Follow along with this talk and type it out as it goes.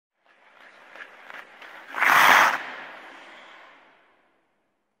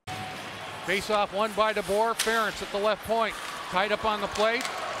Face-off won by DeBoer. Ferentz at the left point. Tied up on the plate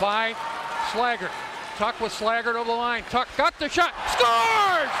by Slaggert. Tuck with Slaggert over the line. Tuck got the shot.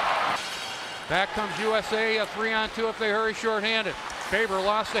 Scores! Back comes USA, a 3-on-2 if they hurry shorthanded. Faber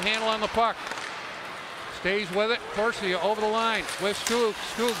lost the handle on the puck. Stays with it. Corsia over the line with Skoog.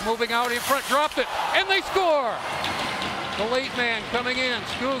 Skoog moving out in front, dropped it, and they score! The late man coming in.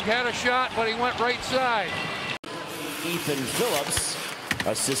 Skoog had a shot, but he went right side. Ethan Phillips,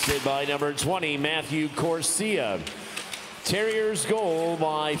 assisted by number 20, Matthew Corsia. Terriers goal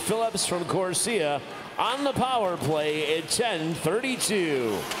by Phillips from Corsia on the power play at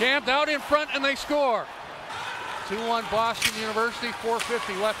 10:32. Camped out in front and they score. 2-1 Boston University,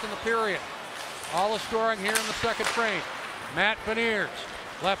 4:50 left in the period. All the scoring here in the second frame. Matt Beniers,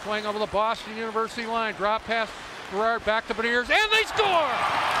 left wing over the Boston University line. Drop pass, Gerard back to Beniers, and they score!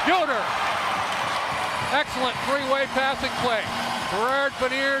 Yoder. Excellent three-way passing play. Gerard,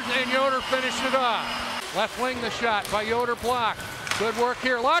 Beniers, and Yoder finished it off. Left wing the shot by Yoder blocked. Good work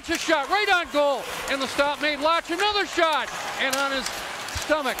here. Lodge a shot right on goal. And the stop made Lodge another shot. And on his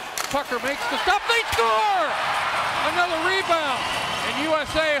stomach, Tucker makes the stop. They score! Another rebound. And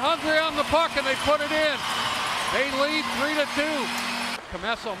USA hungry on the puck and they put it in. They lead 3-2.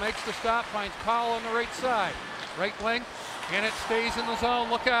 Comesso makes the stop, finds Powell on the right side. Right wing, and it stays in the zone.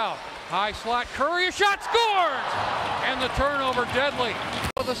 Look out. High slot, Curry, a shot, scores! And the turnover deadly.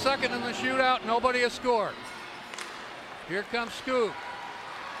 For the second in the shootout, nobody has scored. Here comes Skoog.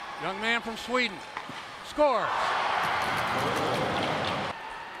 Young man from Sweden. Scores.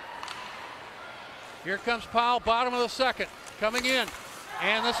 Here comes Powell, bottom of the second. Coming in.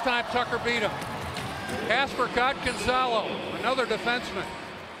 And this time Tucker beat him. Casper Gonzalo, another defenseman.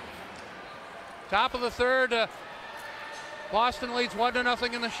 Top of the third. Boston leads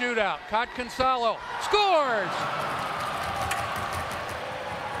 1-0 in the shootout. Gonzalo scores!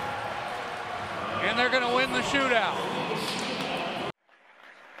 And they're going to win the shootout.